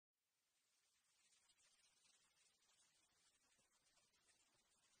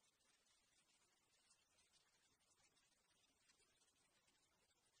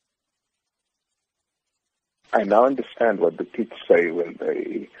I now understand what the kids say when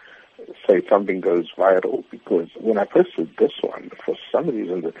they say something goes viral, because when I posted this one, for some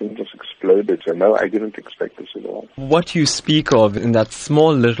reason the thing just exploded. So no, I didn't expect this at all. What you speak of in that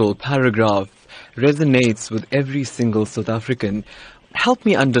small little paragraph resonates with every single South African. Help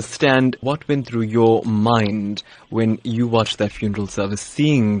me understand what went through your mind when you watched that funeral service,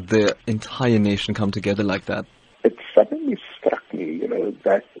 seeing the entire nation come together like that. It suddenly struck me,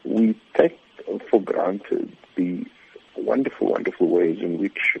 that we take for granted the wonderful, wonderful ways in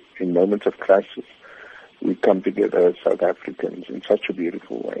which, in moments of crisis, we come together as South Africans in such a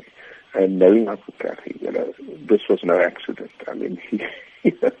beautiful way. And knowing Uncle Kathy, this was no accident. I mean,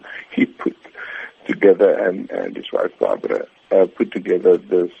 he put together, and his wife Barbara put together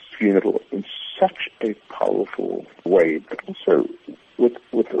this funeral in such a powerful way, but also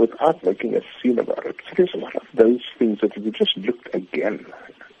without making a scene about it. So there's a lot of those things that if you just looked again,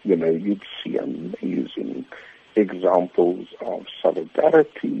 you'd see amazing examples of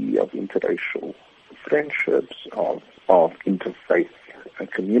solidarity, of interracial friendships, of interfaith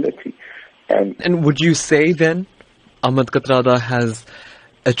community. And would you say then THAT Kathrada has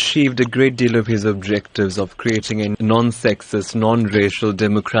achieved a great deal of his objectives of creating a non-sexist, non-racial,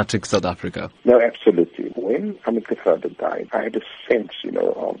 democratic South Africa? No, absolutely. When THAT Kathrada died, I had a sense,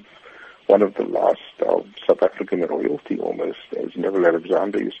 of one of the last of South African royalty, almost, as Neville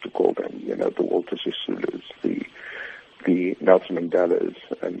Alexander used to call them, the Walter Sisulus, the Nelson Mandelas,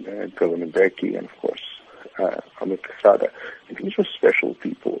 and Govan Mbeki, and of course, THAT Kathrada. These were special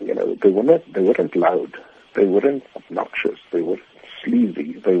people, they weren't loud, they weren't obnoxious, they weren't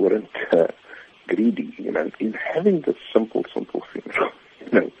sleazy, they weren't greedy, in having this simple funeral,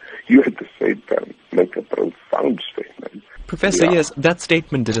 you at the same time make a profound statement. Professor, yes, that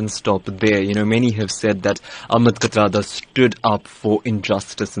statement didn't stop there. Many have said that THAT Kathrada stood up for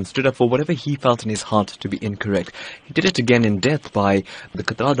injustice and stood up for whatever he felt in his heart to be incorrect. He did it again in death by the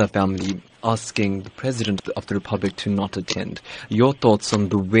Kathrada family asking the President of the Republic to not attend. Your thoughts on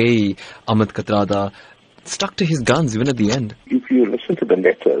the way THAT Kathrada stuck to his guns even at the end? If you listen to the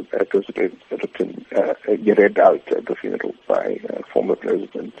letter that was written, read out at the funeral by former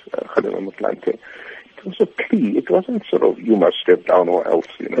President Kgalema Motlanthe, it was a plea. It wasn't sort of, you must step down or else,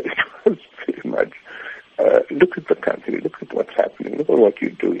 It was very much, look at the country, look at what's happening, look at what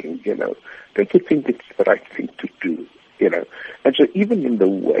you're doing, Don't you think it's the right thing to do, And so even in the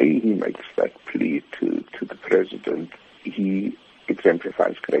way he makes that plea to the President, he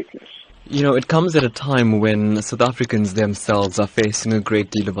exemplifies greatness. It comes at a time when South Africans themselves are facing a great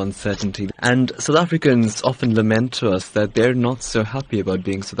deal of uncertainty. And South Africans often lament to us that they're not so happy about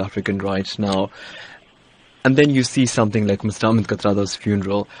being South African right now. And then you see something like Mr. THAT Kathrada's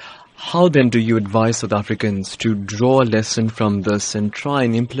funeral. How then do you advise South Africans to draw a lesson from this and try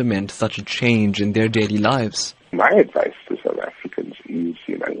and implement such a change in their daily lives? My advice to South Africans is,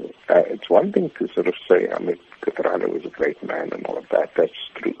 it's one thing to sort of say, THAT Kathrada was a great man and all of that. That's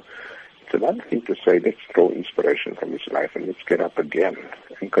true. It's another thing to say, let's draw inspiration from his life and let's get up again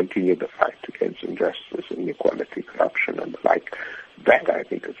and continue the fight against injustice, inequality, corruption, and the like. That, I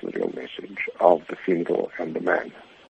think, is the real message of the funeral and the man.